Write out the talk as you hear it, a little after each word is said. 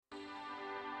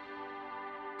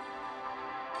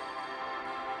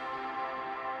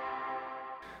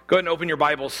Go ahead and open your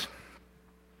Bibles.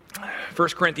 1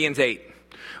 Corinthians 8.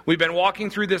 We've been walking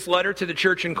through this letter to the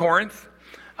church in Corinth.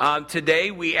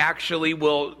 Today we actually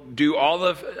will do all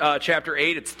of chapter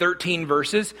 8. It's 13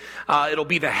 verses. It'll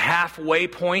be the halfway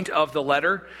point of the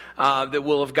letter that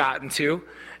we'll have gotten to.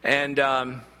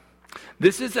 And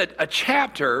this is a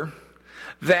chapter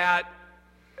that,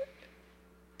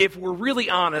 if we're really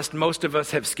honest, most of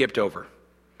us have skipped over.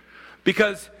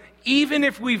 Because even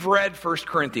if we've read 1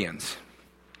 Corinthians,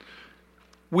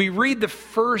 we read the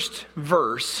first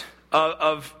verse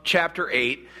of chapter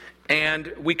 8,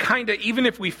 and we kind of, even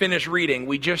if we finish reading,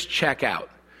 we just check out.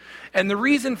 And the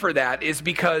reason for that is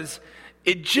because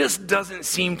it just doesn't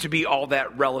seem to be all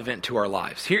that relevant to our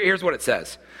lives. Here's what it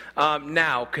says.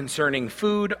 Now, concerning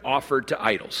food offered to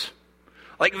idols.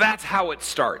 Like, that's how it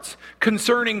starts.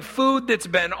 Concerning food that's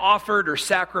been offered or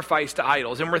sacrificed to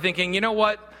idols. And we're thinking, you know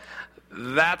what?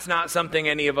 That's not something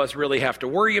any of us really have to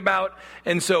worry about,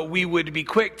 and so we would be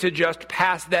quick to just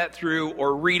pass that through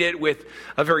or read it with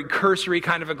a very cursory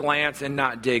kind of a glance and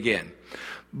not dig in.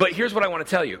 But here's what I want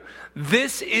to tell you.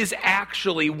 This is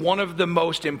actually one of the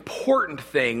most important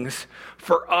things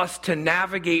for us to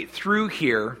navigate through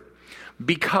here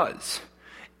because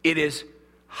it is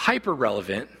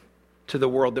hyper-relevant to the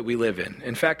world that we live in.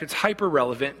 In fact, it's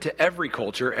hyper-relevant to every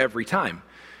culture, every time.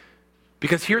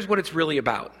 Because here's what it's really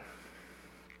about.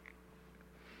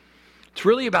 It's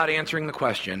really about answering the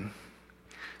question,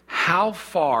 how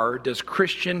far does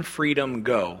Christian freedom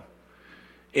go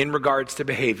in regards to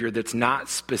behavior that's not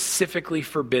specifically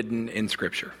forbidden in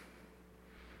Scripture?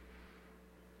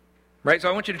 Right? So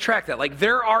I want you to track that. Like,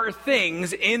 there are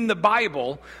things in the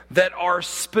Bible that are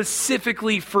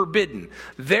specifically forbidden.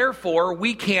 Therefore,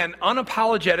 we can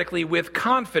unapologetically, with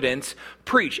confidence,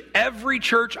 preach. Every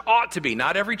church ought to be,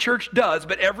 not every church does,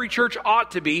 but every church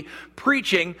ought to be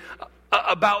preaching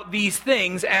about these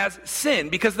things as sin,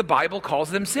 because the Bible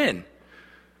calls them sin,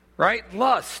 right?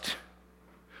 Lust,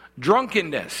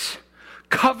 drunkenness,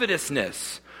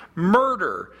 covetousness,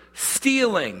 murder,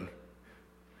 stealing.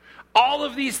 All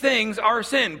of these things are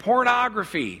sin.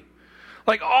 Pornography.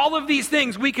 Like, all of these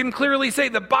things, we can clearly say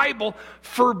the Bible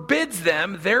forbids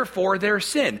them, therefore they're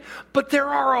sin. But there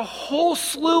are a whole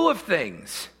slew of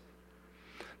things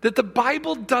that the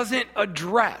Bible doesn't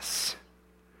address.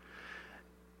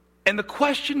 And the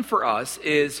question for us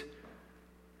is,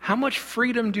 how much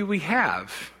freedom do we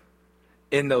have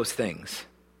in those things?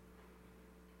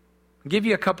 I'll give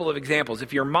you a couple of examples.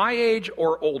 If you're my age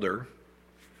or older,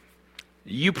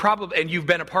 you probably, and you've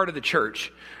been a part of the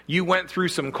church, you went through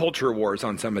some culture wars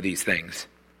on some of these things.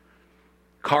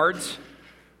 Cards,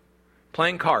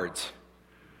 playing cards.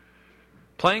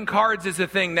 Playing cards is a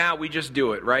thing now, we just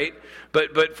do it, right?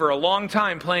 But for a long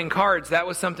time, playing cards, that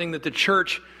was something that the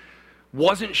church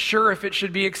wasn't sure if it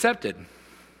should be accepted.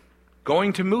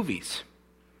 Going to movies.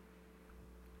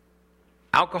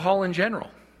 Alcohol in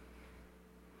general.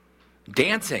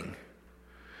 Dancing.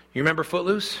 You remember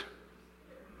Footloose?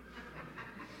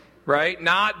 Right?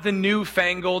 Not the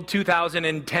newfangled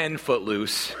 2010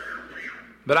 Footloose,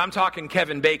 but I'm talking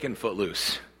Kevin Bacon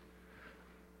Footloose.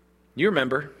 You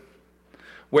remember,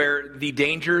 where the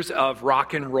dangers of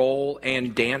rock and roll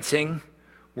and dancing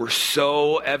were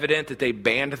so evident that they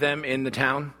banned them in the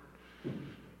town.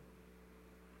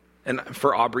 And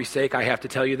for Aubrey's sake, I have to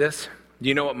tell you this. Do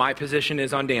you know what my position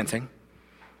is on dancing?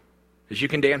 Is you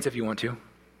can dance if you want to.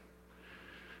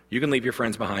 You can leave your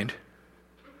friends behind.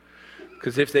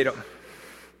 Because if they don't...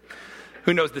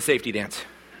 Who knows the safety dance?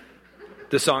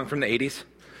 The song from the 80s?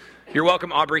 You're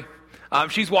welcome, Aubrey.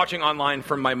 She's watching online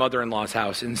from my mother-in-law's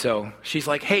house, and so she's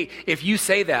like, hey, if you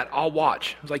say that, I'll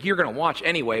watch. I was like, you're going to watch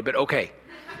anyway, but okay.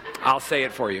 I'll say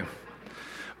it for you.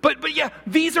 But yeah,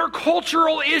 these are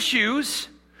cultural issues,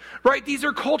 right? These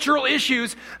are cultural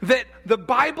issues that the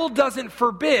Bible doesn't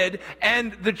forbid,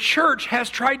 and the church has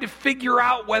tried to figure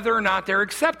out whether or not they're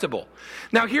acceptable.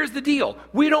 Now, here's the deal.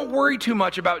 We don't worry too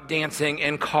much about dancing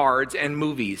and cards and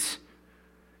movies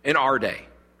in our day.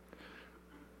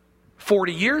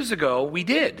 40 years ago, we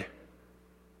did.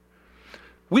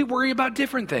 We worry about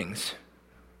different things.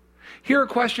 Here are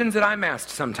questions that I'm asked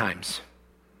sometimes.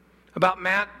 About,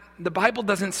 Matt, the Bible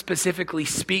doesn't specifically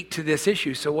speak to this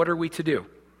issue, so what are we to do?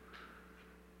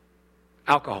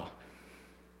 Alcohol.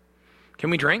 Can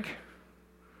we drink?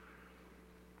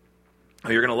 Oh,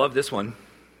 you're going to love this one.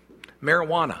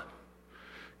 Marijuana.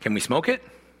 Can we smoke it?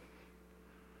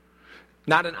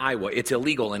 Not in Iowa. It's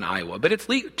illegal in Iowa, but it's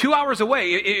 2 hours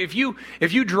away. If you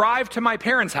drive to my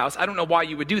parents' house, I don't know why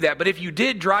you would do that, but if you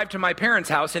did drive to my parents'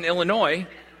 house in Illinois,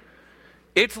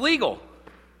 it's legal.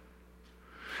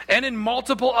 And in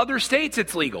multiple other states,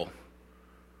 it's legal.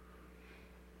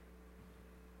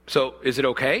 So is it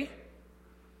okay?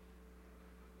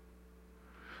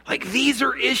 Like, these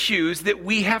are issues that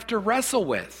we have to wrestle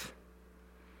with,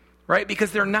 right?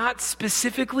 Because they're not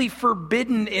specifically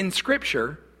forbidden in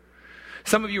Scripture.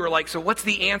 Some of you are like, so what's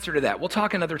the answer to that? We'll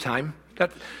talk another time.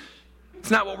 It's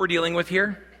not what we're dealing with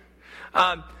here.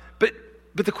 But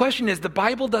the question is, the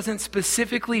Bible doesn't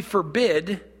specifically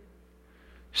forbid,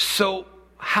 so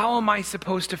how am I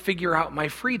supposed to figure out my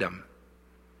freedom?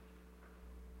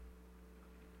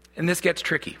 And this gets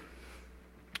tricky,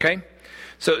 okay?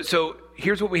 So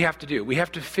here's what we have to do. We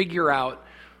have to figure out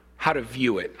how to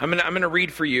view it. I'm going to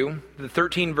read for you the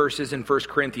 13 verses in 1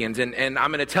 Corinthians, and I'm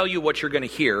going to tell you what you're going to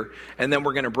hear, and then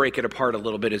we're going to break it apart a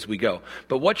little bit as we go.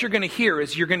 But what you're going to hear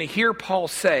is you're going to hear Paul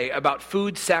say about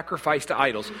food sacrificed to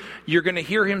idols. You're going to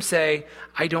hear him say,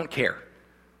 I don't care.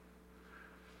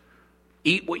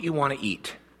 Eat what you want to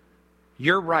eat.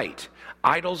 You're right.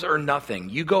 Idols are nothing.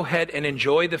 You go ahead and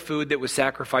enjoy the food that was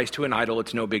sacrificed to an idol.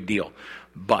 It's no big deal.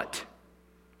 But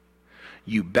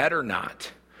you better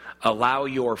not allow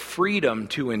your freedom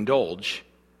to indulge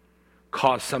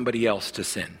cause somebody else to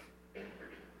sin.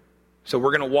 So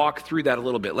we're going to walk through that a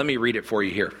little bit. Let me read it for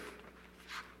you here.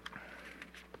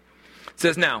 It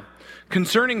says, now,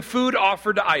 concerning food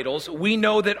offered to idols, we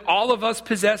know that all of us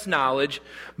possess knowledge,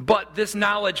 but this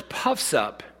knowledge puffs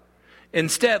up.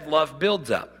 Instead, love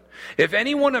builds up. If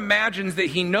anyone imagines that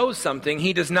he knows something,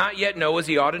 he does not yet know as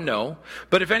he ought to know.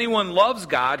 But if anyone loves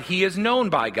God, he is known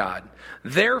by God.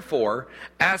 Therefore,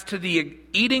 as to the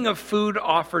eating of food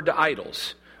offered to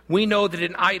idols, we know that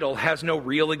an idol has no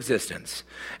real existence,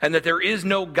 and that there is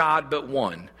no God but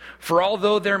one. For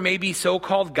although there may be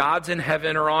so-called gods in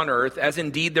heaven or on earth, as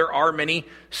indeed there are many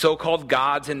so-called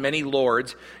gods and many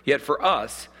lords, yet for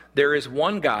us there is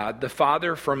one God, the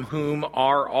Father, from whom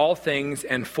are all things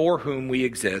and for whom we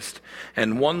exist,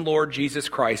 and one Lord Jesus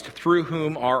Christ, through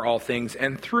whom are all things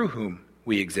and through whom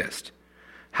we exist.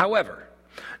 However,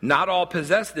 not all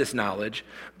possess this knowledge,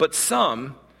 but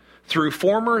some, through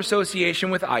former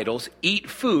association with idols, eat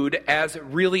food as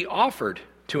really offered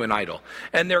to an idol,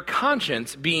 and their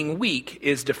conscience, being weak,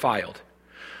 is defiled.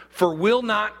 For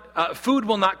food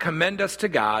will not commend us to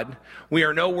God. We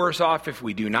are no worse off if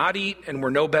we do not eat, and we're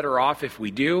no better off if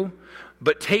we do.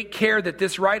 But take care that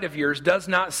this right of yours does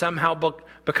not somehow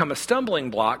become a stumbling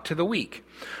block to the weak.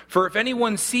 For if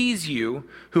anyone sees you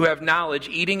who have knowledge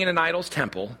eating in an idol's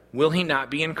temple, will he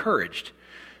not be encouraged?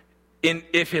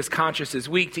 If his conscience is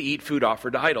weak, to eat food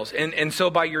offered to idols. And so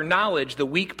by your knowledge, the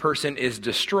weak person is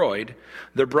destroyed,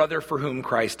 the brother for whom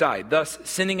Christ died. Thus,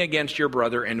 sinning against your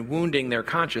brother and wounding their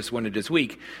conscience when it is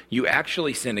weak, you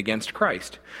actually sin against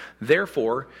Christ.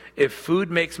 Therefore, if food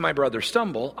makes my brother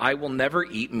stumble, I will never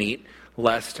eat meat,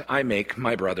 lest I make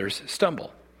my brothers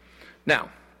stumble. Now,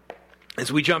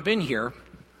 as we jump in here,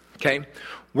 okay,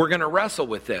 we're going to wrestle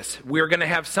with this. We're going to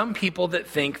have some people that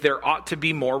think there ought to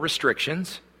be more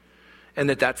restrictions, and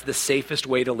that's the safest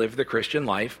way to live the Christian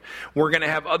life. We're going to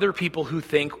have other people who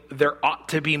think there ought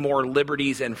to be more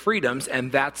liberties and freedoms,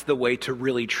 and that's the way to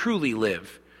really truly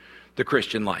live the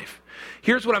Christian life.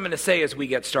 Here's what I'm going to say as we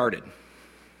get started.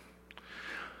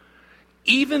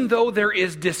 Even though there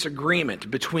is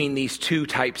disagreement between these two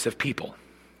types of people,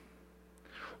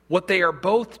 what they are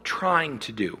both trying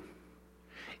to do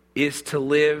is to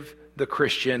live the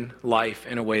Christian life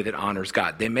in a way that honors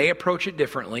God. They may approach it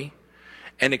differently,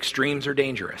 and extremes are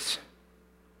dangerous,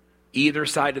 either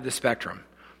side of the spectrum.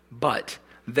 But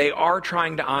they are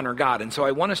trying to honor God. And so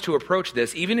I want us to approach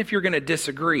this, even if you're going to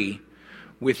disagree,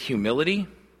 with humility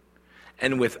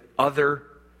and with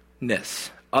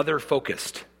otherness,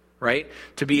 other-focused, right?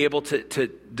 To be able to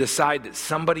decide that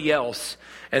somebody else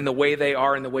and the way they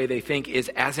are and the way they think is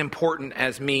as important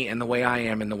as me and the way I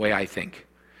am and the way I think.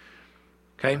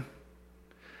 Okay?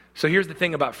 So here's the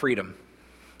thing about freedom.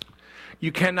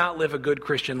 You cannot live a good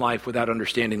Christian life without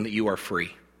understanding that you are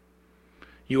free.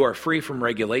 You are free from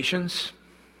regulations.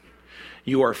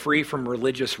 You are free from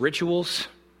religious rituals.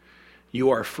 You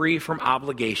are free from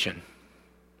obligation.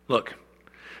 Look,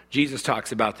 Jesus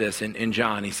talks about this in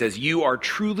John. He says, you are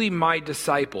truly my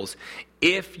disciples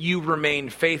if you remain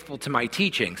faithful to my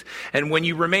teachings. And when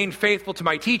you remain faithful to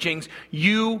my teachings,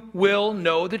 you will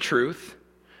know the truth,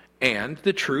 and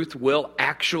the truth will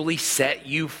actually set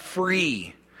you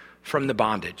free from the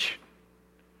bondage.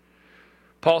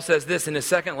 Paul says this in his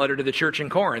second letter to the church in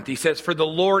Corinth. He says, for the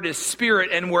Lord is spirit,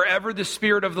 and wherever the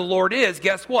spirit of the Lord is,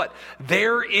 guess what?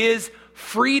 There is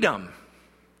freedom.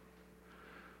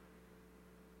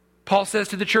 Paul says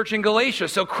to the church in Galatia,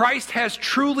 so Christ has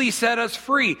truly set us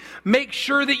free. Make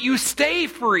sure that you stay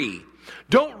free.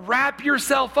 Don't wrap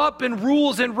yourself up in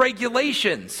rules and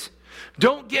regulations.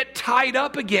 Don't get tied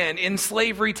up again in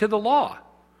slavery to the law.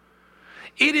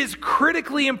 it is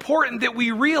critically important that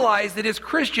we realize that as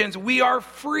Christians, we are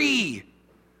free.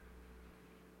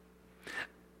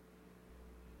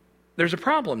 There's a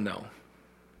problem, though.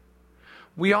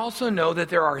 We also know that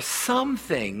there are some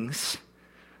things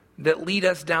that lead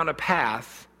us down a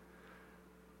path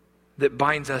that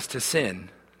binds us to sin.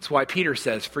 That's why Peter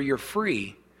says, for you're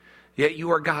free, yet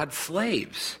you are God's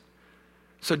slaves.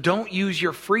 So don't use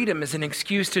your freedom as an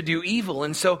excuse to do evil.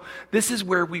 And so this is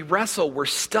where we wrestle. We're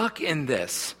stuck in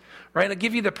this, right? I'll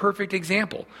give you the perfect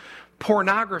example.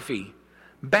 Pornography,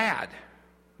 bad,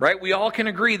 right? We all can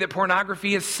agree that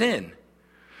pornography is sin.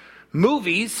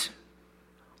 Movies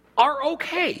are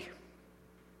okay.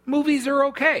 Movies are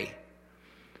okay.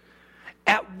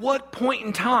 At what point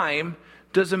in time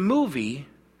does a movie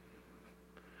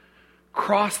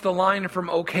cross the line from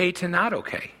okay to not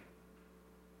okay?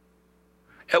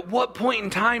 At what point in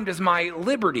time does my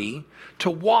liberty to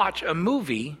watch a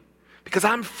movie, because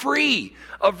I'm free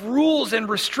of rules and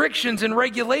restrictions and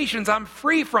regulations, I'm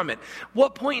free from it.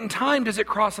 What point in time does it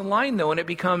cross a line, though, and it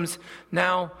becomes,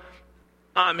 now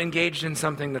I'm engaged in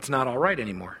something that's not all right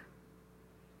anymore?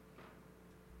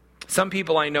 Some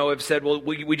people I know have said, well,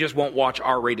 we just won't watch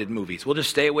R-rated movies. We'll just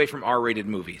stay away from R-rated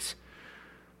movies.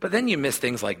 But then you miss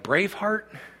things like Braveheart,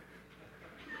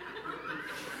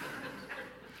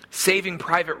 Saving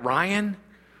Private Ryan.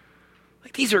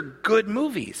 Like, these are good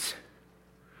movies.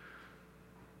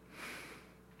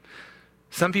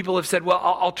 Some people have said, well,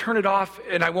 I'll turn it off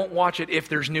and I won't watch it if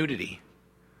there's nudity.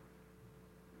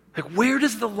 Like, where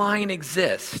does the line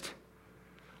exist?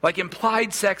 Like,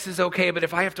 implied sex is okay, but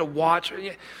if I have to watch,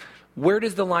 where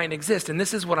does the line exist? And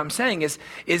this is what I'm saying is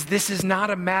this is not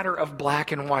a matter of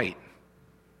black and white.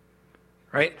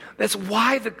 Right? That's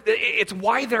why it's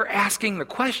why they're asking the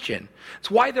question.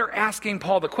 It's why they're asking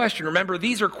Paul the question. Remember,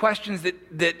 these are questions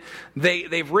that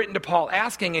they've written to Paul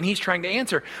asking, and he's trying to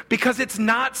answer. Because it's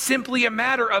not simply a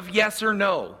matter of yes or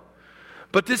no.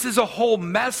 But this is a whole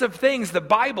mess of things. The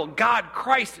Bible, God,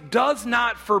 Christ, does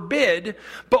not forbid,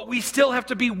 but we still have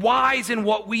to be wise in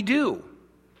what we do.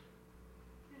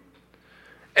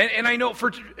 And I know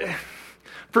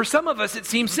for some of us it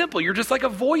seems simple. You're just like,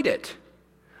 avoid it.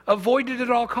 Avoid it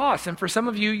at all costs. And for some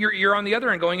of you, you're on the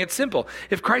other end going, it's simple.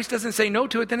 If Christ doesn't say no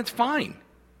to it, then it's fine.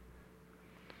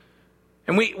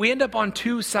 And we end up on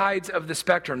two sides of the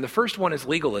spectrum. The first one is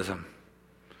legalism.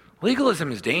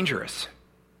 Legalism is dangerous.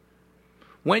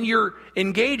 When you're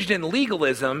engaged in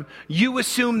legalism, you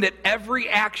assume that every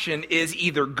action is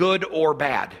either good or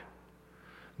bad.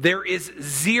 There is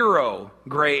zero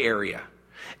gray area.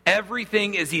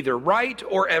 Everything is either right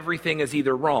or everything is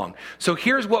either wrong. So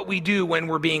here's what we do when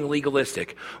we're being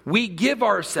legalistic. We give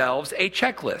ourselves a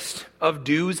checklist of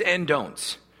do's and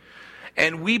don'ts.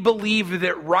 And we believe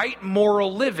that right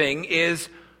moral living is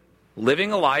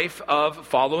living a life of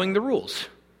following the rules.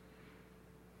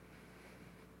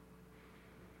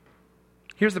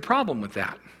 Here's the problem with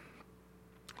that.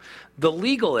 The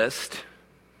legalist,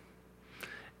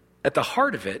 at the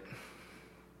heart of it,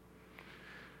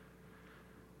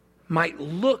 might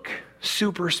look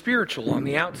super spiritual on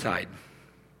the outside.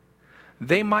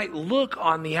 They might look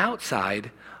on the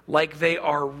outside like they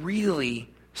are really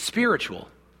spiritual.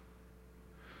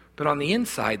 But on the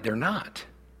inside, they're not.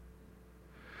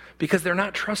 Because they're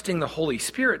not trusting the Holy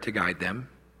Spirit to guide them,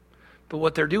 but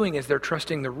what they're doing is they're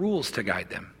trusting the rules to guide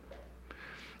them.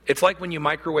 It's like when you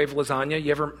microwave lasagna.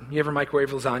 You ever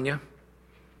microwave lasagna?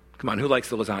 Come on, who likes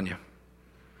the lasagna?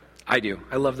 I do.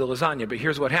 I love the lasagna, but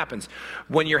here's what happens.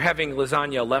 When you're having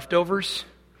lasagna leftovers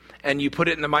and you put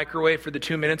it in the microwave for the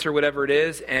 2 minutes or whatever it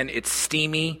is, and it's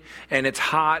steamy and it's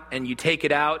hot, and you take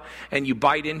it out and you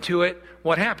bite into it,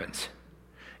 what happens?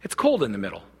 It's cold in the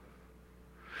middle.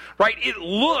 Right? It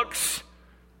looks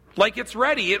like it's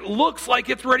ready. It looks like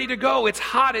it's ready to go. It's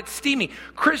hot. It's steamy.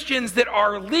 Christians that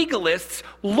are legalists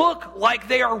look like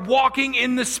they are walking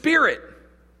in the Spirit.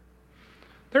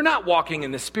 They're not walking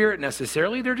in the Spirit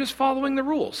necessarily. They're just following the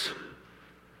rules.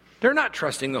 They're not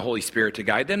trusting the Holy Spirit to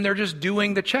guide them. They're just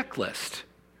doing the checklist.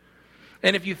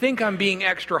 And if you think I'm being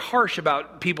extra harsh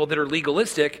about people that are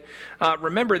legalistic,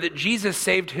 remember that Jesus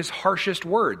saved his harshest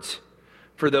words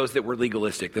for those that were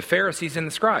legalistic. The Pharisees and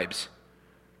the scribes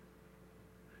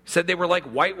said they were like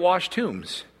whitewashed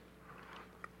tombs.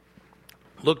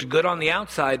 Looked good on the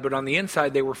outside, but on the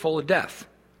inside they were full of death.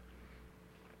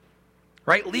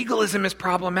 Right? Legalism is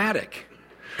problematic.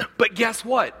 But guess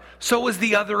what? So is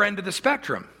the other end of the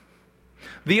spectrum.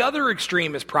 The other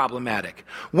extreme is problematic.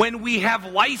 When we have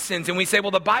license and we say, well,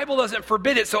 the Bible doesn't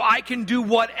forbid it, so I can do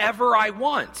whatever I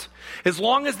want. As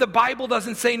long as the Bible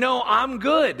doesn't say no, I'm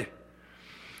good.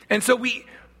 And so we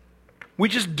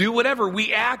just do whatever.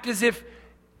 We act as if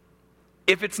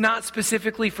if it's not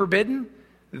specifically forbidden,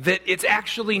 that it's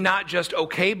actually not just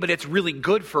okay, but it's really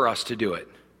good for us to do it,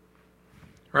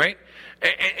 right?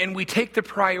 And we take the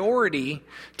priority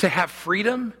to have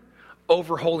freedom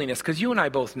over holiness, because you and I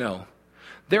both know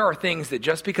there are things that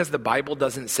just because the Bible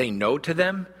doesn't say no to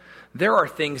them, there are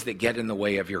things that get in the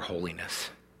way of your holiness.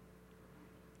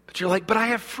 But you're like, but I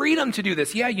have freedom to do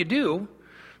this. Yeah, you do,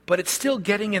 but it's still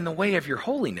getting in the way of your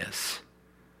holiness.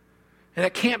 And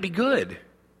that can't be good.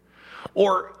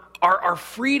 Or our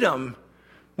freedom,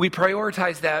 we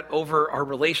prioritize that over our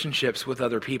relationships with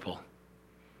other people.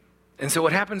 And so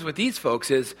what happens with these folks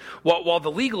is, while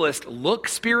the legalists look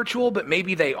spiritual, but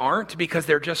maybe they aren't because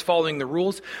they're just following the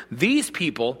rules, these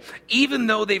people, even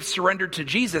though they've surrendered to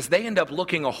Jesus, they end up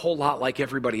looking a whole lot like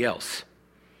everybody else.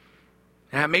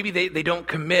 Maybe they don't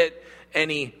commit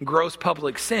any gross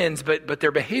public sins, but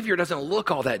their behavior doesn't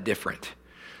look all that different.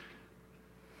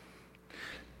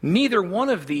 Neither one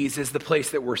of these is the place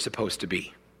that we're supposed to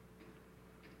be.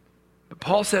 But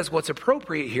Paul says what's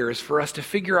appropriate here is for us to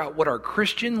figure out what our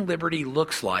Christian liberty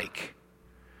looks like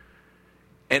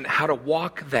and how to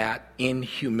walk that in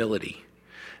humility.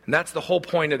 And that's the whole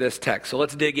point of this text. So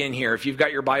let's dig in here. If you've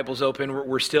got your Bibles open,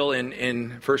 we're still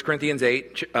in 1 Corinthians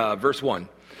 8, verse 1.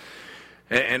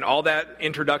 And all that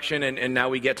introduction, and now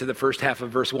we get to the first half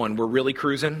of verse 1. We're really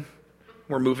cruising.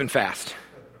 We're moving fast.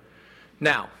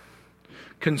 Now,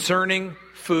 concerning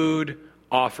food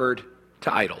offered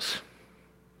to idols.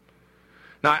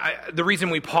 Now, the reason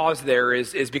we pause there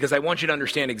is because I want you to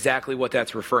understand exactly what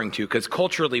that's referring to, because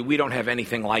culturally we don't have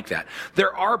anything like that.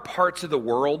 There are parts of the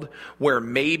world where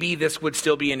maybe this would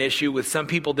still be an issue with some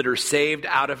people that are saved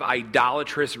out of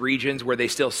idolatrous regions where they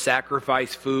still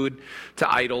sacrifice food to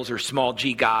idols or small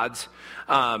g gods.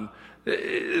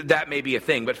 That may be a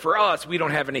thing. But for us, we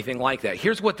don't have anything like that.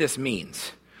 Here's what this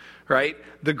means. Right?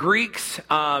 The Greeks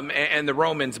and the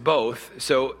Romans both,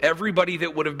 so everybody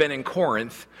that would have been in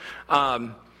Corinth,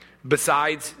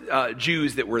 besides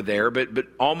Jews that were there, but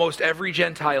almost every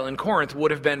Gentile in Corinth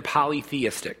would have been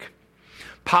polytheistic.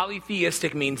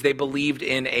 Polytheistic means they believed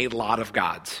in a lot of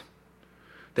gods.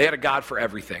 They had a god for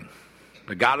everything.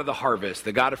 The god of the harvest,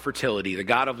 the god of fertility, the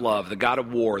god of love, the god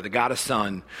of war, the god of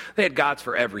sun. They had gods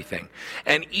for everything.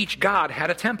 And each god had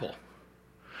a temple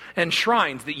and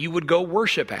shrines that you would go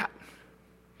worship at.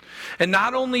 And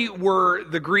not only were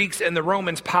the Greeks and the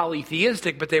Romans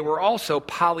polytheistic, but they were also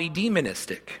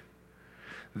polydemonistic.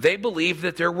 They believed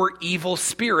that there were evil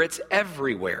spirits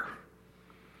everywhere.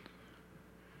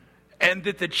 And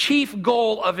that the chief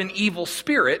goal of an evil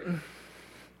spirit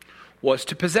was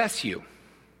to possess you.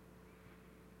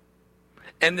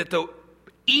 And that the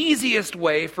easiest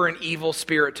way for an evil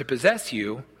spirit to possess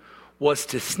you was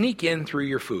to sneak in through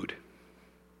your food.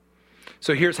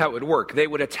 So here's how it would work. They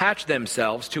would attach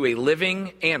themselves to a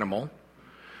living animal.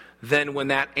 Then when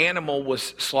that animal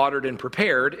was slaughtered and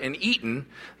prepared and eaten,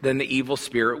 then the evil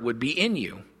spirit would be in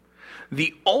you.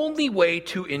 The only way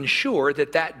to ensure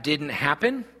that that didn't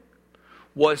happen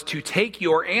was to take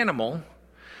your animal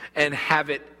and have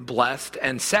it blessed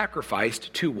and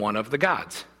sacrificed to one of the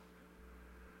gods.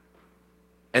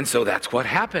 And so that's what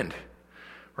happened.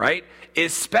 Right?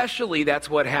 Especially that's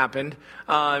what happened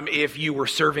if you were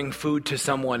serving food to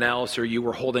someone else or you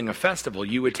were holding a festival.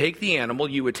 You would take the animal,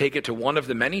 you would take it to one of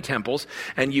the many temples,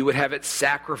 and you would have it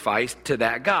sacrificed to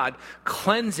that god,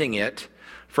 cleansing it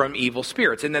from evil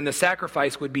spirits. And then the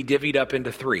sacrifice would be divvied up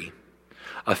into three.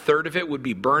 A third of it would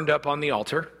be burned up on the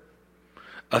altar.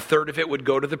 A third of it would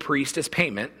go to the priest as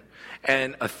payment.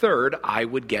 And a third I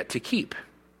would get to keep.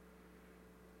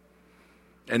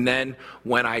 And then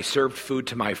when I served food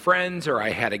to my friends or I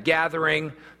had a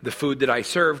gathering, the food that I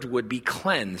served would be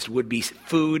cleansed, would be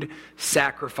food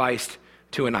sacrificed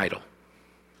to an idol.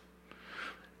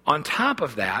 On top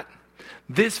of that,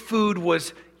 this food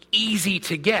was easy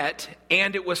to get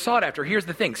and it was sought after. Here's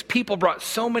the thing. People brought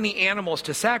so many animals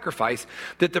to sacrifice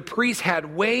that the priests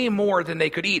had way more than they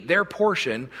could eat. Their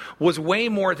portion was way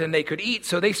more than they could eat,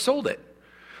 so they sold it.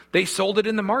 They sold it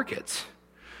in the markets.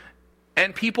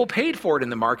 And people paid for it in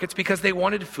the markets because they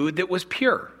wanted food that was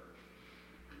pure.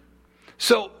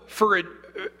 So for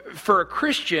a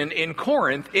Christian in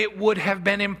Corinth, it would have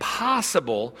been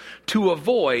impossible to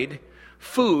avoid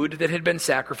food that had been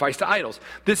sacrificed to idols.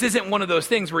 This isn't one of those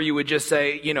things where you would just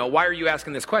say, why are you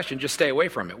asking this question? Just stay away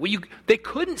from it. Well, they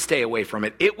couldn't stay away from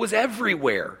it. It was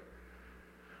everywhere.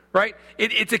 Right?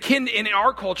 It's akin in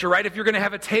our culture, right? If you're going to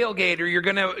have a tailgate or you're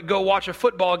going to go watch a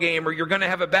football game or you're going to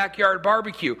have a backyard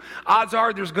barbecue, odds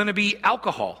are there's going to be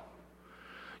alcohol.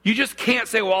 You just can't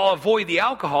say, well, I'll avoid the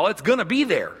alcohol. It's going to be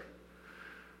there.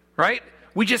 Right?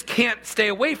 We just can't stay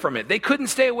away from it. They couldn't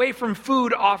stay away from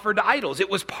food offered to idols. It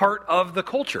was part of the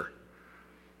culture.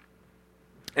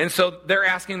 And so they're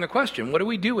asking the question, what do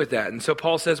we do with that? And so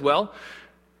Paul says, well,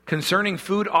 concerning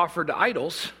food offered to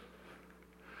idols,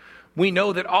 we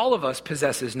know that all of us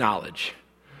possesses knowledge.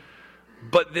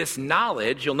 But this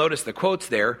knowledge, you'll notice the quotes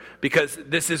there, because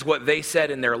this is what they said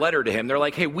in their letter to him. They're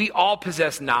like, hey, we all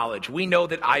possess knowledge. We know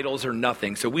that idols are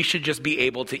nothing, so we should just be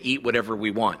able to eat whatever we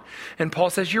want. And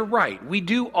Paul says, you're right. We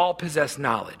do all possess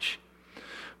knowledge.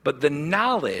 But the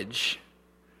knowledge,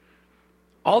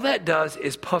 all that does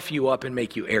is puff you up and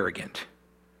make you arrogant.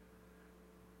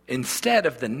 Instead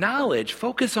of the knowledge,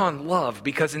 focus on love,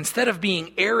 because instead of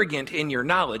being arrogant in your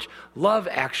knowledge, love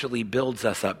actually builds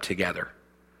us up together.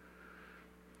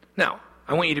 Now,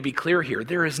 I want you to be clear here.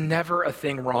 There is never a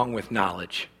thing wrong with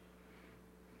knowledge.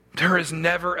 There is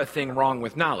never a thing wrong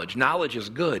with knowledge. Knowledge is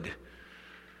good.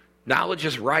 Knowledge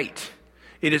is right.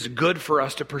 It is good for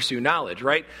us to pursue knowledge,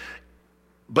 right?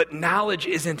 But knowledge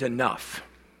isn't enough.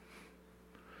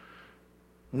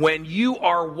 When you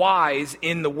are wise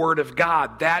in the Word of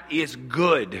God, that is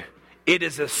good. It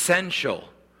is essential,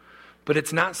 but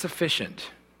it's not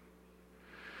sufficient.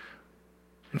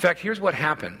 In fact, here's what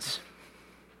happens.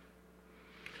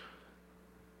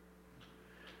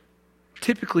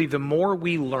 Typically, the more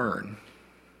we learn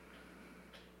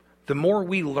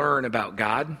about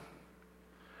God,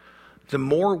 the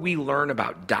more we learn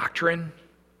about doctrine,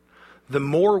 the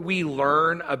more we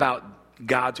learn about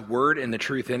God's Word and the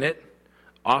truth in it,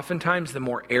 oftentimes the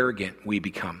more arrogant we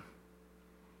become.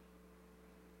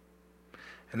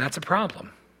 And that's a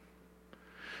problem.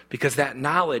 Because that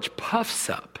knowledge puffs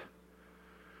up.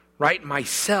 Right?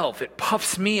 Myself, it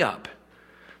puffs me up.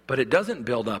 But it doesn't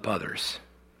build up others.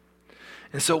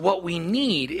 And so what we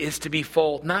need is to be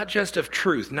full not just of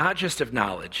truth, not just of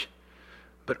knowledge,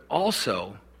 but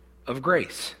also of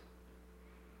grace.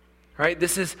 Right?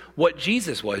 This is what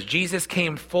Jesus was. Jesus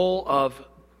came full of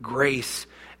grace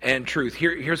and truth.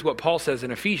 Here's what Paul says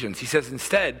in Ephesians. He says,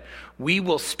 instead, we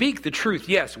will speak the truth.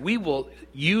 Yes, we will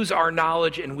use our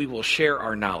knowledge and we will share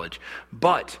our knowledge,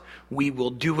 but we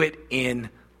will do it in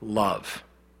love,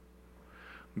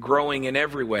 growing in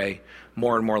every way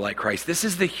more and more like Christ. This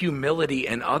is the humility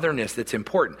and otherness that's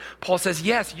important. Paul says,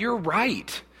 yes, you're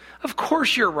right. Of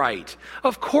course you're right.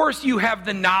 Of course you have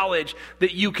the knowledge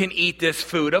that you can eat this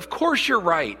food. Of course you're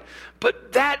right.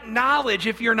 But that knowledge,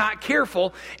 if you're not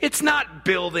careful, it's not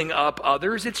building up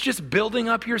others. It's just building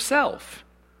up yourself.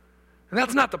 And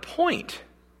that's not the point.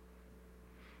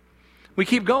 We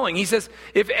keep going. He says,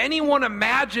 if anyone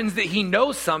imagines that he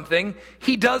knows something,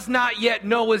 he does not yet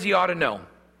know as he ought to know.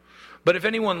 But if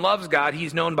anyone loves God,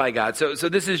 he's known by God. So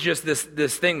this is just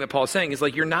this thing that Paul's saying is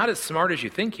like, you're not as smart as you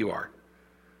think you are.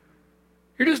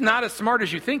 You're just not as smart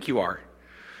as you think you are.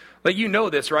 Like, you know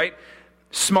this, right?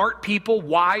 Smart people,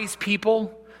 wise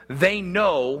people, they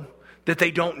know that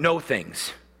they don't know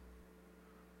things.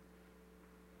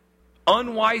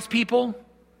 Unwise people,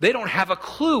 they don't have a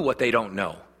clue what they don't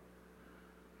know.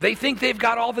 They think they've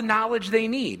got all the knowledge they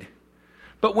need.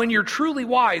 But when you're truly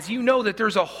wise, you know that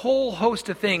there's a whole host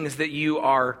of things that you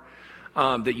are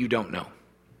that you don't know.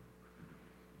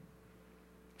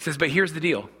 He says, but here's the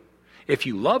deal. If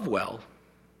you love well,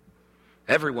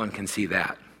 everyone can see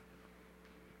that.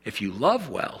 If you love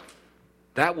well,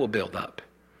 that will build up.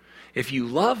 If you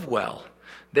love well,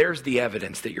 there's the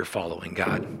evidence that you're following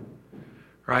God,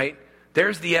 right?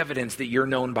 There's the evidence that you're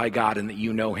known by God and that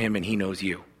you know Him and He knows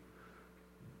you.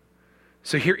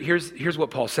 So here's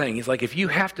what Paul's saying. He's like, if you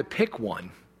have to pick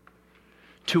one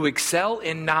to excel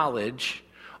in knowledge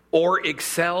or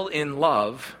excel in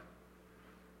love,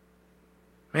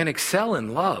 man, excel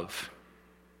in love.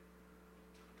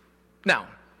 Now,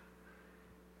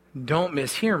 don't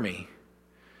mishear me.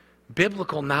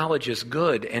 Biblical knowledge is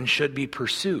good and should be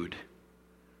pursued,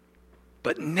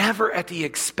 but never at the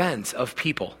expense of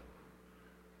people,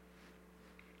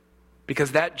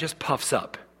 because that just puffs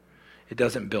up. It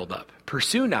doesn't build up.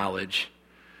 Pursue knowledge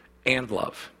and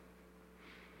love.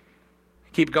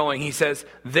 Keep going. He says,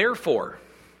 therefore,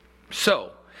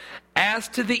 so, as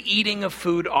to the eating of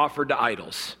food offered to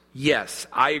idols, yes,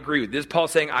 I agree with this.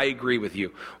 Paul's saying, I agree with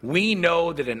you. We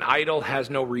know that an idol has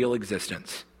no real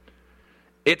existence.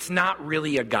 It's not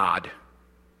really a god,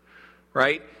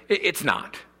 right? It's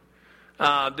not.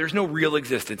 There's no real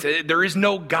existence. There is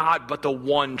no God but the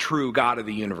one true God of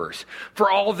the universe.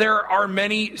 For all there are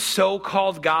many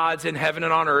so-called gods in heaven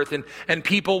and on earth, and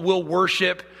people will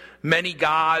worship many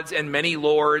gods and many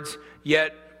lords,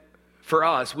 yet for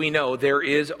us, we know there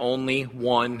is only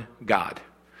one God,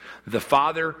 the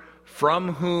Father,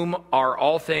 from whom are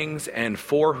all things and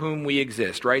for whom we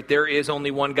exist, right? There is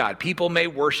only one God. People may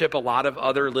worship a lot of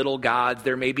other little gods.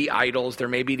 There may be idols. There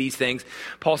may be these things.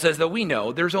 Paul says that we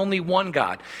know there's only one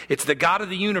God. It's the God of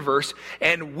the universe,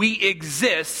 and we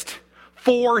exist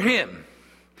for him.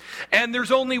 And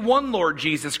there's only one Lord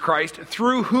Jesus Christ,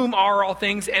 through whom are all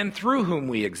things and through whom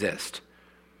we exist.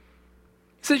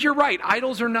 He says, you're right,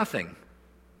 idols are nothing.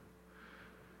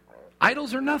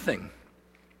 Idols are nothing.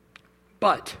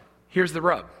 But here's the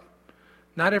rub.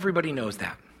 Not everybody knows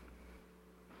that.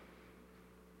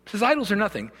 He says idols are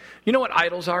nothing. You know what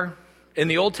idols are? In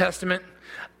the Old Testament,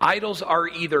 idols are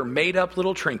either made up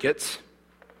little trinkets,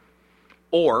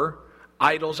 or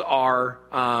idols are,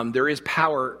 there is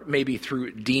power maybe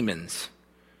through demons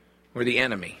or the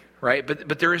enemy, right?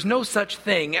 But there is no such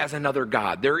thing as another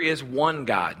God. There is one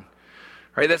God.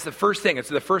 Right, that's the first thing. It's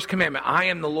the first commandment. I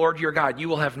am the Lord your God. You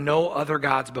will have no other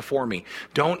gods before me.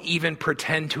 Don't even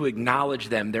pretend to acknowledge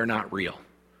them. They're not real.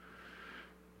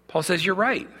 Paul says, you're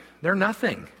right. They're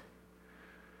nothing.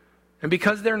 And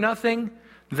because they're nothing,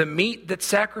 the meat that's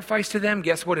sacrificed to them,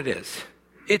 guess what it is?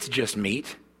 It's just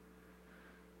meat.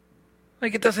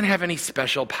 Like, it doesn't have any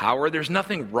special power. There's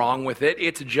nothing wrong with it.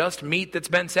 It's just meat that's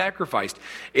been sacrificed.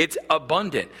 It's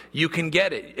abundant. You can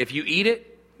get it. If you eat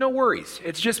it, no worries.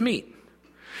 It's just meat.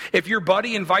 If your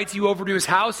buddy invites you over to his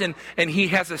house and he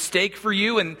has a steak for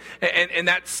you and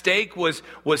that steak was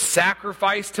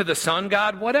sacrificed to the sun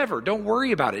god, whatever, don't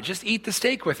worry about it. Just eat the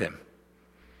steak with him.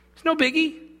 It's no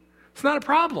biggie. It's not a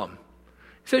problem.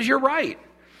 He says, you're right.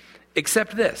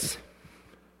 Except this.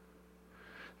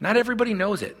 Not everybody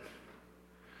knows it.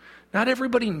 Not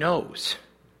everybody knows.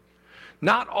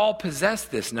 Not all possess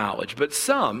this knowledge, but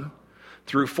some,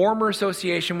 through former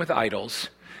association with idols,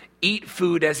 eat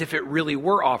food as if it really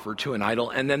were offered to an idol,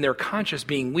 and then their conscience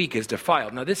being weak is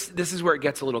defiled. Now, this is where it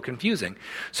gets a little confusing.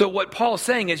 So what Paul's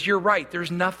saying is, you're right, there's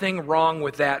nothing wrong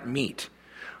with that meat,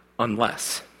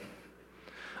 unless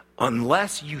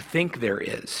you think there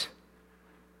is.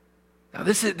 Now,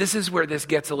 this is where this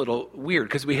gets a little weird,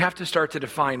 because we have to start to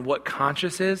define what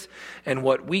conscience is and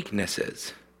what weakness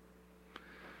is.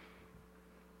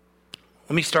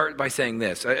 Let me start by saying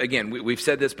this. Again, we've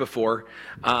said this before.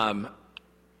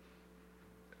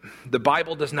 The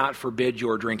Bible does not forbid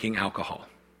your drinking alcohol.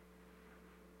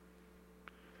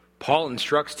 Paul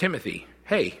instructs Timothy,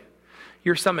 hey,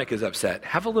 your stomach is upset.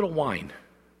 Have a little wine.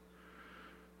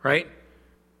 Right?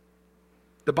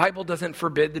 The Bible doesn't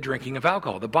forbid the drinking of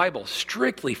alcohol. The Bible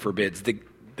strictly forbids the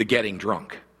getting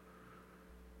drunk.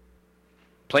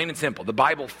 Plain and simple. The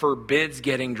Bible forbids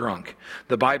getting drunk.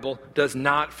 The Bible does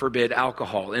not forbid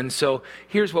alcohol. And so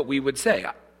here's what we would say.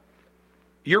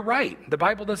 You're right. The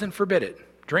Bible doesn't forbid it.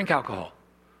 Drink alcohol.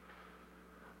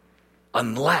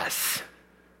 Unless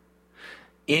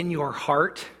in your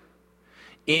heart,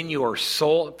 in your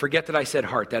soul, forget that I said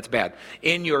heart, that's bad.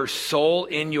 In your soul,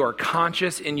 in your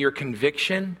conscience, in your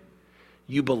conviction,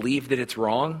 you believe that it's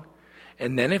wrong.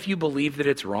 And then if you believe that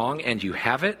it's wrong and you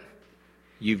have it,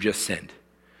 you've just sinned.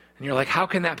 And you're like, how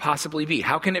can that possibly be?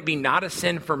 How can it be not a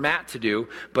sin for Matt to do,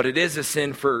 but it is a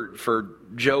sin for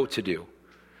Joe to do?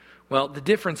 Well, the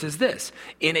difference is this.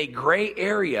 In a gray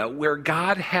area where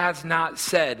God has not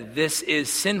said this is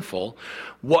sinful,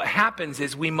 what happens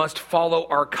is we must follow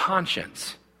our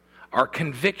conscience, our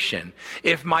conviction.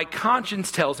 If my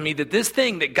conscience tells me that this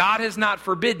thing that God has not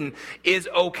forbidden is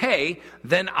okay,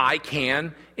 then I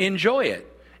can enjoy it.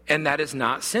 And that is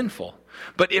not sinful.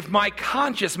 But if my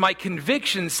conscience, my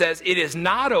conviction says it is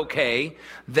not okay,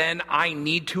 then I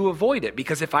need to avoid it.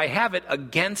 Because if I have it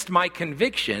against my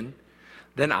conviction,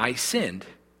 then I sinned.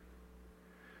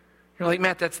 You're like,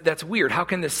 Matt, that's weird. How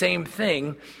can the same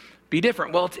thing be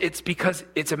different? Well, it's because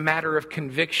it's a matter of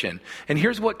conviction. And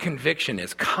here's what conviction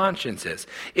is. Conscience is.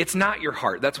 It's not your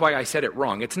heart. That's why I said it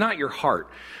wrong. It's not your heart.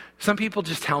 Some people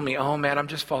just tell me, oh, Matt, I'm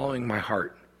just following my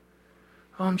heart.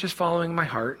 Oh, I'm just following my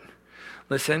heart.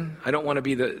 Listen, I don't want to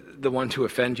be the one to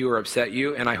offend you or upset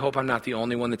you, and I hope I'm not the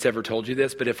only one that's ever told you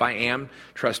this, but if I am,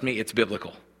 trust me, it's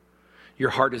biblical. Your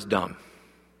heart is dumb.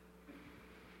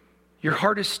 Your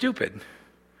heart is stupid,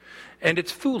 and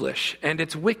it's foolish, and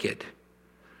it's wicked.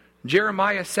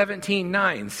 Jeremiah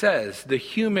 17:9 says, the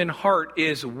human heart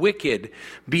is wicked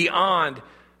beyond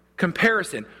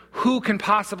comparison. Who can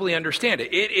possibly understand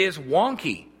it? It is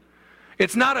wonky.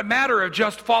 It's not a matter of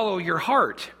just follow your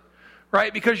heart,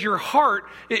 right? Because your heart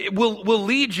will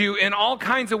lead you in all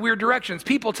kinds of weird directions.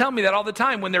 People tell me that all the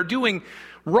time when they're doing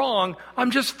wrong. I'm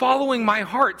just following my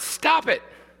heart. Stop it.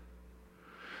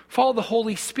 Follow the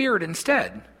Holy Spirit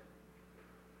instead.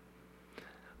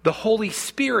 The Holy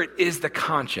Spirit is the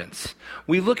conscience.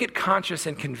 We look at conscience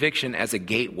and conviction as a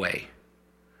gateway.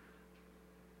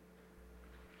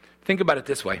 Think about it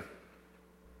this way.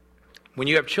 When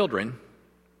you have children,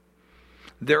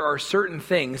 there are certain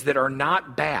things that are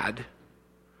not bad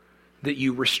that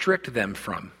you restrict them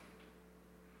from.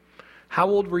 How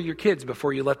old were your kids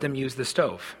before you let them use the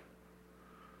stove?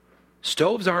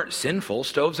 Stoves aren't sinful,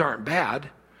 stoves aren't bad,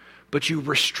 but you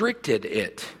restricted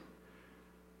it.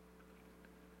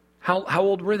 How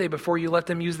old were they before you let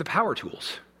them use the power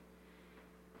tools?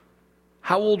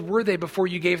 How old were they before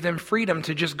you gave them freedom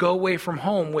to just go away from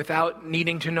home without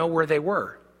needing to know where they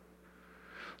were?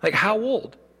 Like, how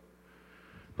old?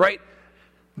 Right?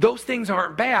 Those things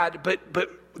aren't bad, but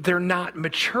they're not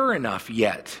mature enough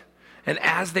yet. And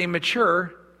as they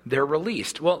mature, they're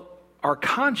released. Well, our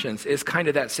conscience is kind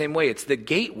of that same way. It's the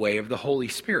gateway of the Holy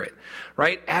Spirit,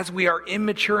 right? As we are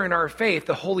immature in our faith,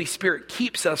 the Holy Spirit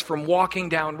keeps us from walking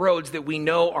down roads that we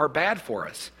know are bad for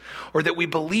us or that we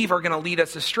believe are going to lead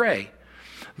us astray.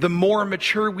 The more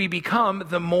mature we become,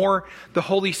 the more the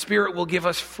Holy Spirit will give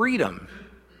us freedom.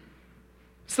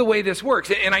 It's the way this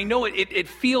works. And I know it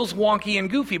feels wonky and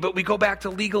goofy, but we go back to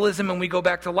legalism and we go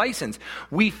back to license.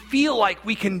 We feel like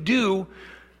we can do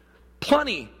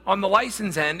plenty on the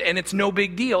license end and it's no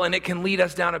big deal and it can lead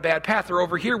us down a bad path. Or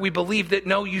over here we believe that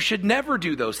no, you should never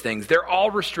do those things. They're all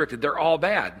restricted. They're all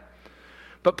bad.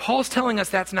 But Paul's telling us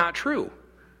that's not true.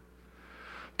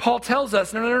 Paul tells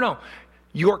us, no.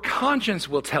 Your conscience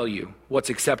will tell you what's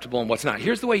acceptable and what's not.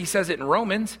 Here's the way he says it in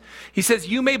Romans. He says,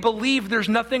 you may believe there's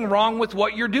nothing wrong with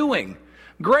what you're doing.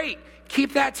 Great.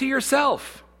 Keep that to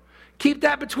yourself. Keep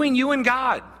that between you and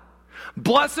God.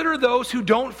 Blessed are those who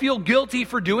don't feel guilty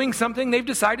for doing something they've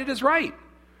decided is right.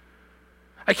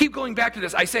 I keep going back to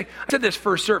this. I said this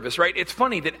first service, right? It's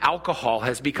funny that alcohol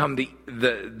has become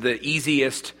the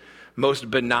easiest, most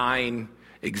benign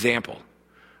example,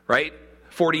 right?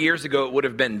 40 years ago, it would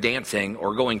have been dancing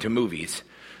or going to movies.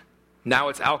 Now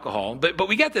it's alcohol. But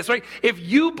we get this, right? If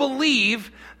you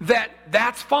believe that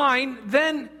that's fine,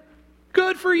 then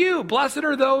good for you. Blessed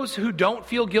are those who don't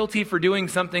feel guilty for doing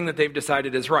something that they've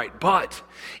decided is right. But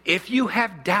if you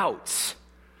have doubts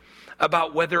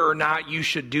about whether or not you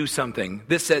should do something,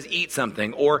 this says eat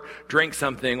something or drink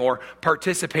something or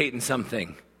participate in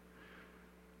something,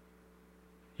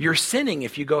 you're sinning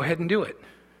if you go ahead and do it.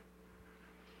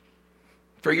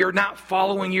 For you're not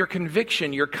following your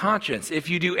conviction, your conscience. If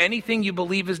you do anything you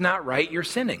believe is not right, you're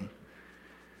sinning.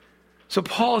 So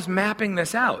Paul is mapping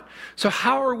this out. So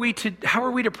how are we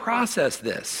to process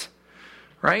this?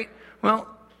 Right? Well,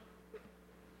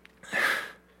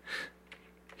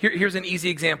 here's an easy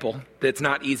example that's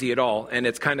not easy at all, and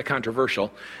it's kind of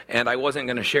controversial. And I wasn't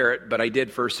going to share it, but I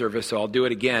did first service, so I'll do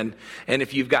it again. And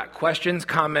if you've got questions,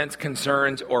 comments,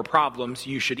 concerns, or problems,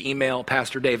 you should email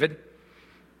Pastor David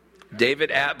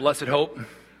at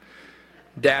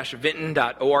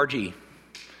blessedhope-vinton.org,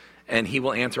 and he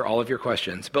will answer all of your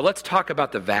questions. But let's talk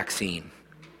about the vaccine.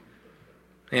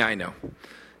 Yeah, I know.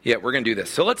 Yeah, we're going to do this.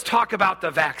 So let's talk about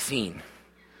the vaccine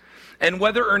and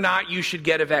whether or not you should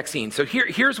get a vaccine. So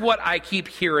here's what I keep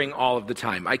hearing all of the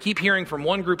time. I keep hearing from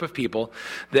one group of people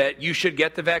that you should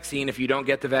get the vaccine. If you don't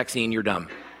get the vaccine, you're dumb.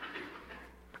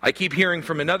 I keep hearing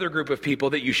from another group of people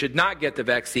that you should not get the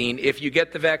vaccine. If you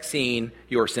get the vaccine,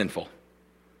 you're sinful.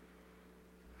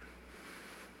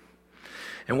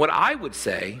 And what I would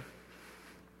say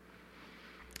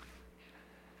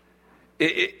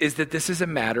is that this is a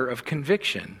matter of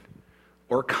conviction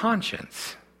or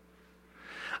conscience.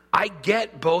 I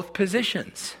get both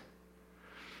positions,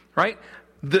 right?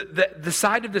 The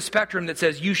side of the spectrum that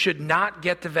says you should not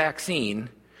get the vaccine,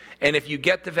 and if you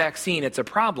get the vaccine, it's a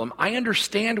problem. I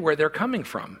understand where they're coming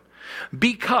from,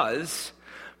 because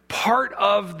part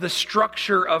of the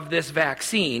structure of this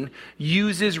vaccine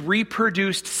uses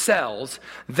reproduced cells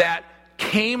that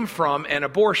came from an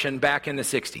abortion back in the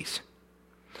 60s.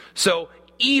 So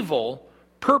evil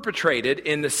perpetrated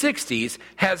in the 60s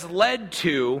has led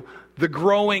to the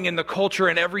growing and the culture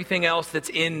and everything else that's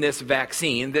in this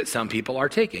vaccine that some people are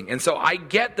taking. And so I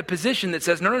get the position that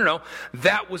says, no,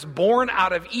 that was born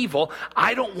out of evil.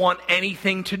 I don't want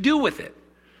anything to do with it.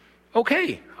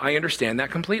 Okay, I understand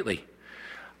that completely.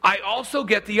 I also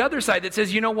get the other side that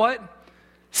says, you know what?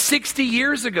 60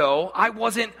 years ago, I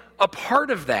wasn't a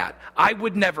part of that. I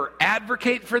would never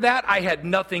advocate for that. I had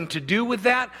nothing to do with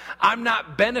that. I'm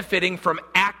not benefiting from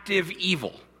active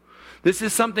evil. This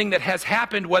is something that has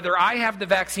happened whether I have the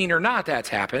vaccine or not. That's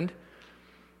happened,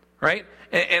 right?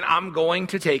 And I'm going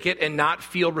to take it and not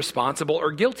feel responsible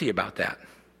or guilty about that.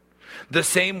 The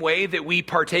same way that we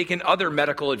partake in other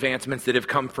medical advancements that have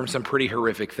come from some pretty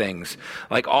horrific things,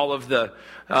 like all of the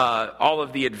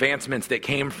advancements that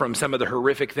came from some of the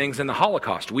horrific things in the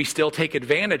Holocaust. We still take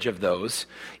advantage of those,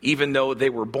 even though they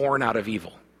were born out of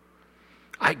evil.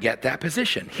 I get that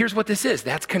position. Here's what this is.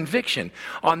 That's conviction.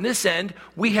 On this end,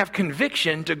 we have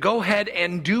conviction to go ahead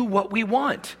and do what we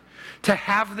want, to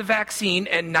have the vaccine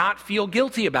and not feel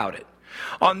guilty about it.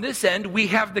 On this end, we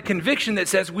have the conviction that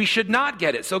says we should not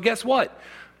get it. So guess what?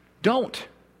 Don't.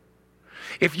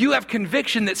 If you have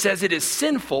conviction that says it is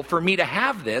sinful for me to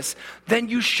have this, then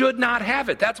you should not have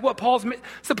it. That's what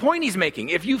it's the point he's making.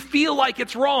 If you feel like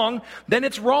it's wrong, then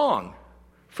it's wrong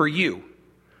for you.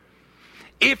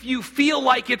 If you feel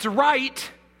like it's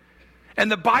right,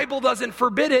 and the Bible doesn't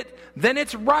forbid it, then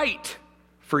it's right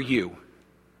for you.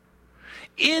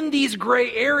 In these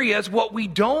gray areas, what we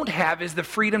don't have is the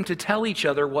freedom to tell each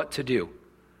other what to do.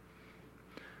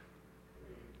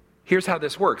 Here's how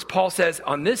this works. Paul says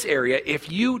on this area,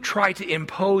 if you try to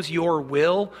impose your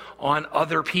will on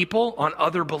other people, on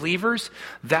other believers,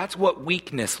 that's what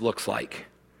weakness looks like.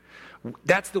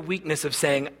 That's the weakness of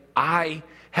saying, I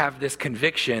have this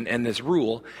conviction and this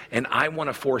rule, and I want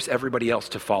to force everybody else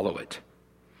to follow it.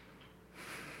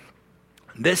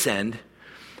 This end,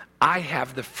 I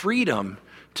have the freedom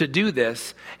to do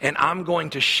this, and I'm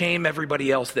going to shame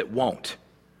everybody else that won't.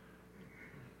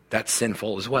 That's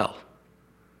sinful as well.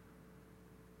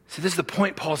 So this is the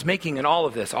point Paul's making in all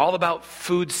of this, all about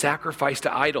food sacrificed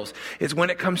to idols, is when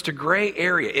it comes to gray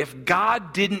area. If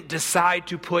God didn't decide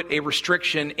to put a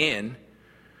restriction in,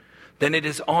 then it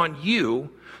is on you,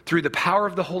 through the power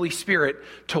of the Holy Spirit,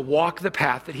 to walk the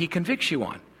path that he convicts you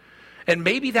on. And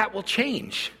maybe that will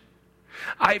change.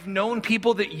 I've known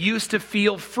people that used to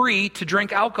feel free to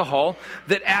drink alcohol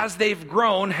that as they've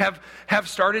grown have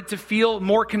started to feel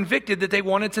more convicted that they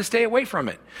wanted to stay away from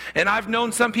it. And I've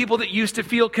known some people that used to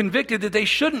feel convicted that they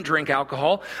shouldn't drink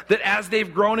alcohol, that as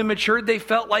they've grown and matured, they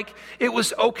felt like it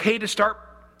was okay to start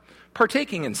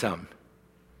partaking in some.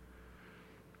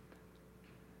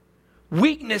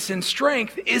 Weakness and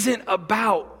strength isn't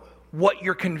about what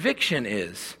your conviction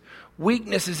is.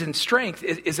 Weakness and strength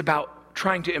is about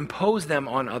trying to impose them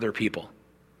on other people.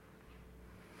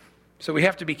 So we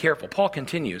have to be careful. Paul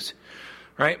continues,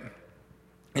 right?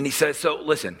 And he says, so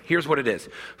listen, here's what it is.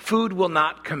 Food will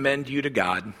not commend you to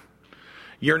God.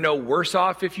 You're no worse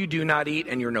off if you do not eat,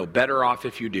 and you're no better off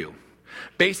if you do.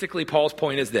 Basically, Paul's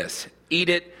point is this. Eat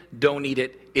it, don't eat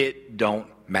it, it don't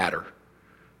matter.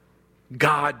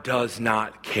 God does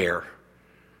not care.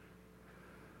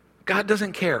 God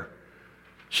doesn't care.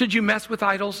 Should you mess with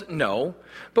idols? No.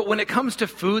 But when it comes to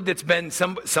food that's been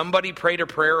somebody prayed a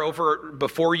prayer over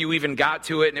before you even got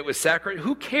to it and it was sacrificed,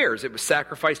 who cares? It was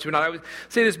sacrificed to an idol. I would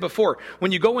say this before.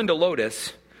 When you go into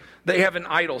Lotus, they have an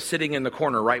idol sitting in the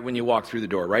corner right when you walk through the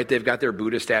door, right? They've got their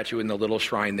Buddha statue in the little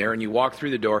shrine there, and you walk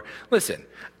through the door. Listen,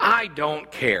 I don't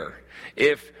care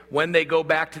if when they go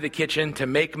back to the kitchen to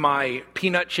make my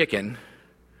peanut chicken,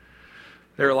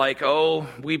 they're like, oh,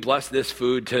 we bless this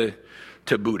food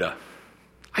to Buddha.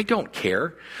 I don't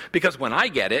care, because when I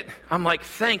get it, I'm like,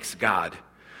 thanks, God,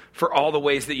 for all the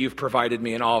ways that you've provided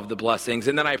me and all of the blessings.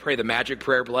 And then I pray the magic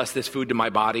prayer, bless this food to my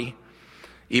body,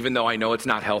 even though I know it's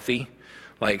not healthy.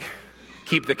 Like,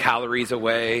 keep the calories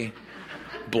away,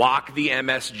 block the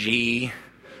MSG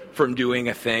from doing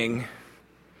a thing.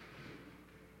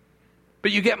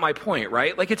 But you get my point,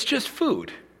 right? Like, it's just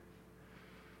food.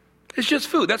 It's just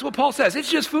food. That's what Paul says. It's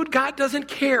just food. God doesn't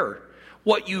care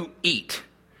what you eat.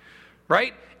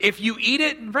 Right? If you eat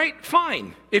it, right,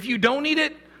 fine. If you don't eat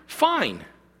it, fine.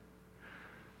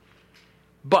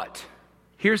 But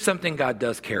here's something God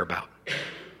does care about.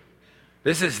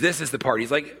 This is the part.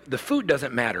 He's like, the food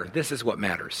doesn't matter. This is what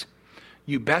matters.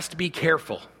 You best be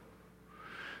careful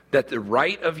that the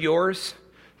right of yours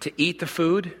to eat the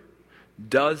food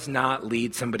does not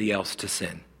lead somebody else to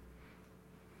sin.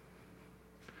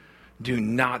 Do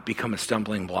not become a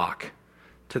stumbling block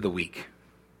to the weak.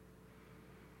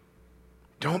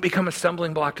 Don't become a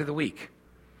stumbling block to the weak.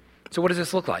 So what does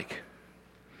this look like?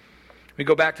 We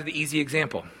go back to the easy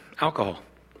example, alcohol.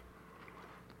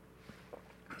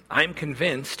 I'm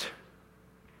convinced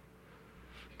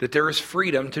that there is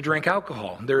freedom to drink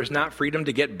alcohol. There is not freedom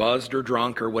to get buzzed or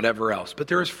drunk or whatever else, but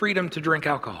there is freedom to drink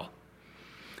alcohol.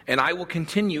 And I will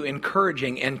continue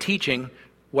encouraging and teaching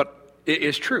what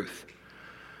is truth.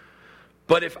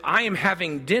 But if I am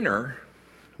having dinner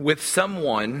with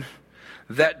someone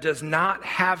that does not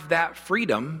have that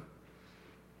freedom,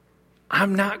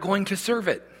 I'm not going to serve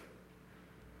it.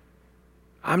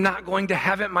 I'm not going to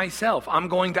have it myself. I'm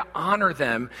going to honor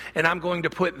them, and I'm going to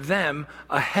put them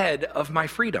ahead of my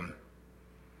freedom.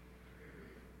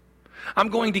 I'm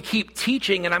going to keep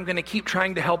teaching, and I'm going to keep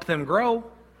trying to help them grow,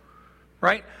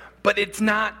 right? But it's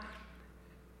not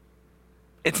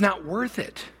worth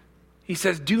it. He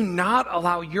says, do not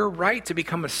allow your right to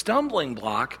become a stumbling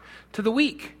block to the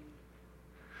weak.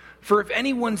 For if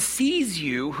anyone sees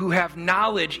you who have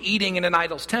knowledge eating in an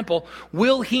idol's temple,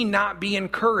 will he not be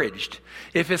encouraged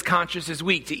if his conscience is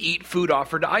weak to eat food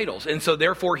offered to idols? And so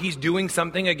therefore he's doing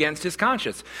something against his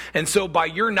conscience. And so by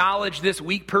your knowledge, this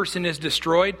weak person is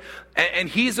destroyed, and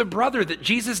he's a brother that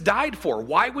Jesus died for.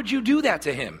 Why would you do that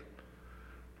to him?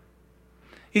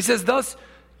 He says, thus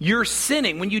you're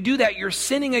sinning. When you do that, you're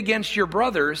sinning against your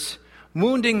brothers,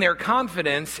 wounding their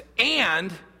confidence,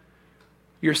 and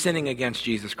you're sinning against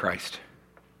Jesus Christ.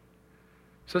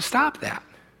 So stop that.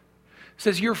 It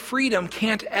says your freedom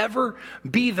can't ever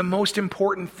be the most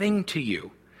important thing to you.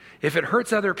 If it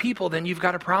hurts other people, then you've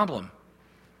got a problem.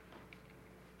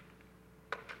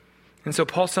 And so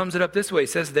Paul sums it up this way. He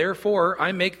says, therefore,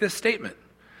 I make this statement.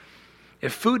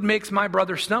 If food makes my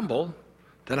brother stumble,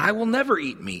 then I will never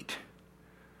eat meat,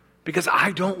 because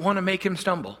I don't want to make him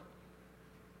stumble.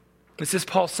 This is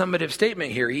Paul's summative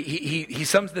statement here. He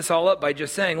sums this all up by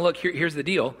just saying, look, here's the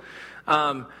deal.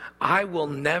 I will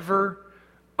never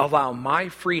allow my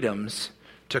freedoms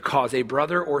to cause a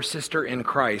brother or sister in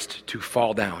Christ to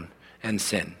fall down and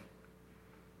sin.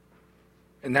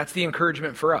 And that's the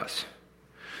encouragement for us,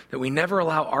 that we never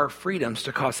allow our freedoms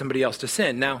to cause somebody else to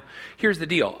sin. Now, here's the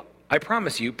deal. I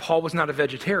promise you, Paul was not a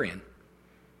vegetarian.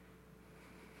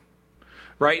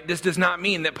 Right? This does not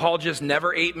mean that Paul just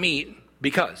never ate meat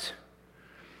because.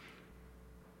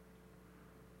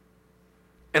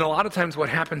 And a lot of times what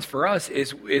happens for us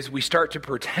is we start to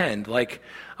pretend like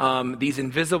these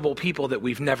invisible people that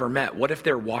we've never met. What if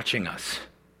they're watching us?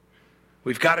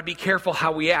 We've got to be careful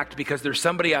how we act, because there's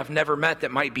somebody I've never met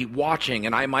that might be watching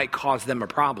and I might cause them a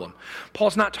problem.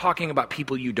 Paul's not talking about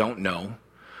people you don't know.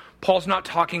 Paul's not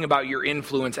talking about your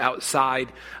influence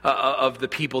outside of the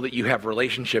people that you have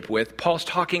relationship with. Paul's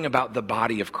talking about the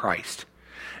body of Christ.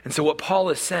 And so what Paul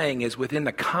is saying is, within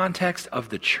the context of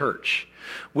the church,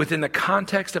 within the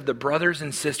context of the brothers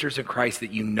and sisters in Christ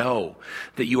that you know,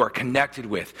 that you are connected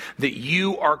with, that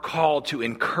you are called to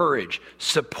encourage,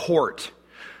 support,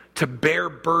 to bear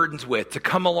burdens with, to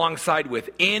come alongside with,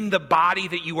 in the body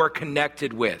that you are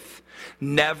connected with,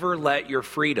 never let your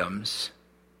freedoms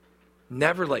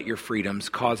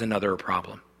cause another a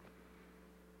problem.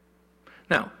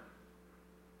 Now,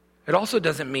 it also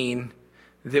doesn't mean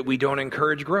that we don't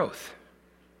encourage growth.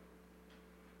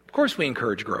 Of course we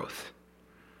encourage growth,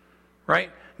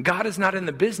 right? God is not in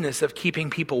the business of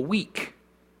keeping people weak.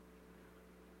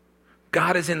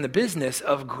 God is in the business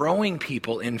of growing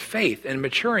people in faith and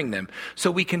maturing them. So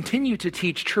we continue to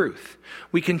teach truth.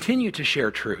 We continue to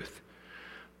share truth.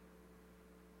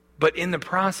 But in the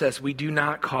process, we do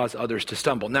not cause others to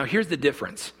stumble. Now, here's the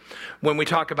difference. When we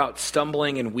talk about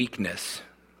stumbling and weakness,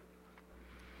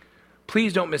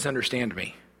 please don't misunderstand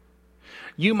me.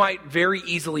 You might very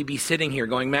easily be sitting here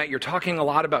going, Matt, you're talking a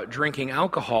lot about drinking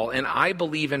alcohol, and I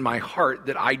believe in my heart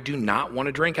that I do not want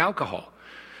to drink alcohol.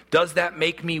 Does that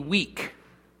make me weak?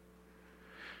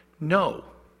 No.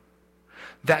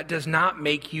 That does not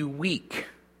make you weak.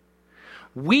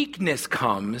 Weakness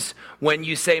comes when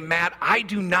you say, Matt, I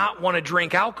do not want to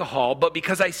drink alcohol, but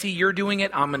because I see you're doing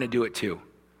it, I'm going to do it too.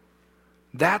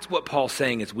 That's what Paul's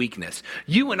saying is weakness.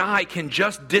 You and I can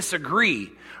just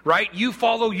disagree, right? You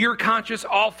follow your conscience,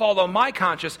 I'll follow my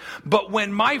conscience. But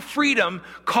when my freedom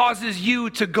causes you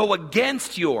to go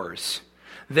against yours,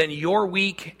 then you're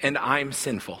weak and I'm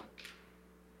sinful.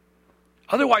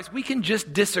 Otherwise, we can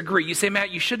just disagree. You say,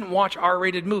 Matt, you shouldn't watch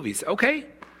R-rated movies. Okay,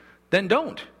 then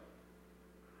don't.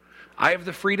 I have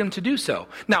the freedom to do so.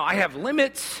 Now, I have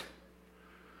limits.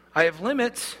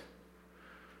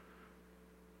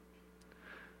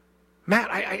 Matt,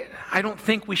 I don't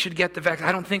think we should get the vaccine.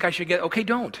 I don't think I should get... Okay,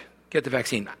 don't get the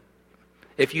vaccine.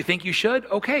 If you think you should,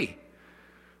 okay.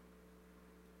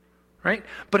 Right?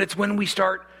 But it's when we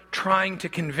start trying to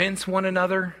convince one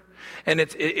another, and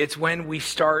it's when we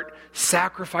start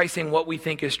sacrificing what we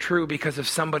think is true because of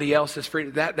somebody else's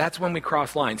freedom, that's when we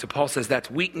cross lines. So Paul says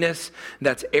that's weakness,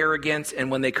 that's arrogance,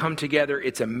 and when they come together,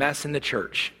 it's a mess in the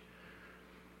church.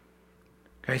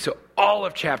 Okay, so all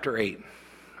of chapter 8,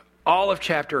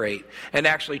 and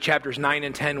actually chapters 9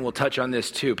 and 10 will touch on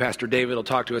this too. Pastor David will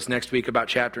talk to us next week about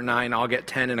chapter 9. I'll get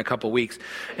 10 in a couple weeks,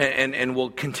 and we'll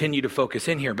continue to focus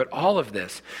in here. But all of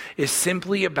this is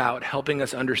simply about helping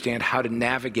us understand how to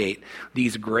navigate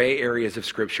these gray areas of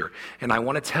Scripture. And I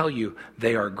want to tell you,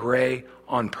 they are gray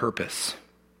on purpose.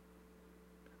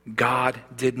 God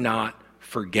did not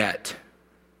forget.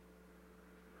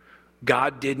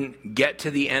 God didn't get to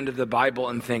the end of the Bible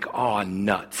and think, oh,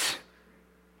 nuts.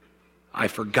 I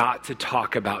forgot to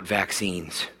talk about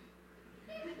vaccines.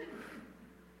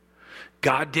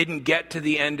 God didn't get to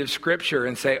the end of Scripture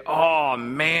and say, oh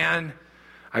man,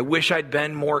 I wish I'd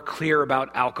been more clear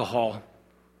about alcohol.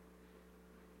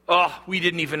 Oh, we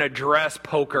didn't even address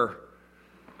poker.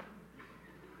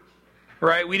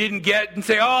 Right? We didn't get and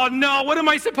say, oh no, what am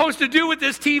I supposed to do with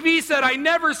this TV set? I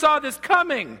never saw this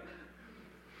coming.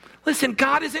 Listen,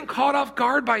 God isn't caught off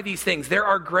guard by these things. There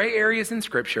are gray areas in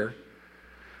Scripture.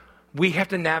 We have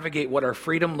to navigate what our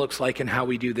freedom looks like and how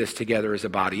we do this together as a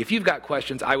body. If you've got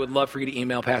questions, I would love for you to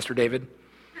email Pastor David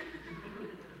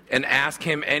and ask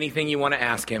him anything you want to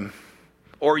ask him.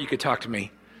 Or you could talk to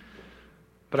me.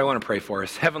 But I want to pray for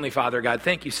us. Heavenly Father, God,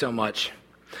 thank you so much.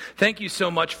 Thank you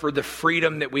so much for the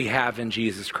freedom that we have in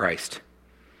Jesus Christ.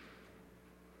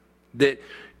 That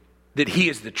he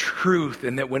is the truth,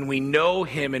 and that when we know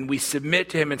him and we submit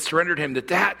to him and surrender to him,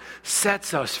 that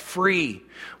sets us free.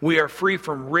 We are free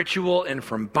from ritual and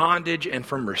from bondage and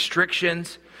from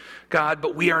restrictions, God,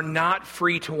 but we are not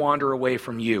free to wander away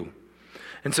from you.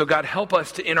 And so, God, help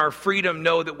us to, in our freedom,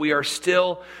 know that we are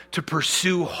still to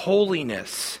pursue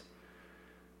holiness.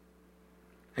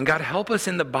 And God, help us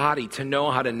in the body to know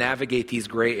how to navigate these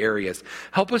gray areas.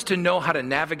 Help us to know how to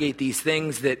navigate these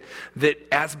things that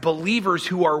as believers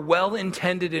who are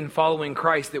well-intended in following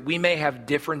Christ, that we may have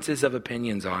differences of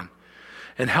opinions on.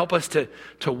 And help us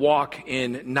to walk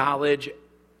in knowledge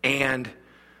and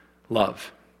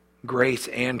love, grace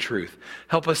and truth.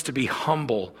 Help us to be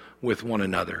humble with one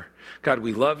another. God,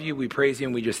 we love you, we praise you,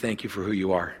 and we just thank you for who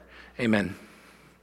you are. Amen.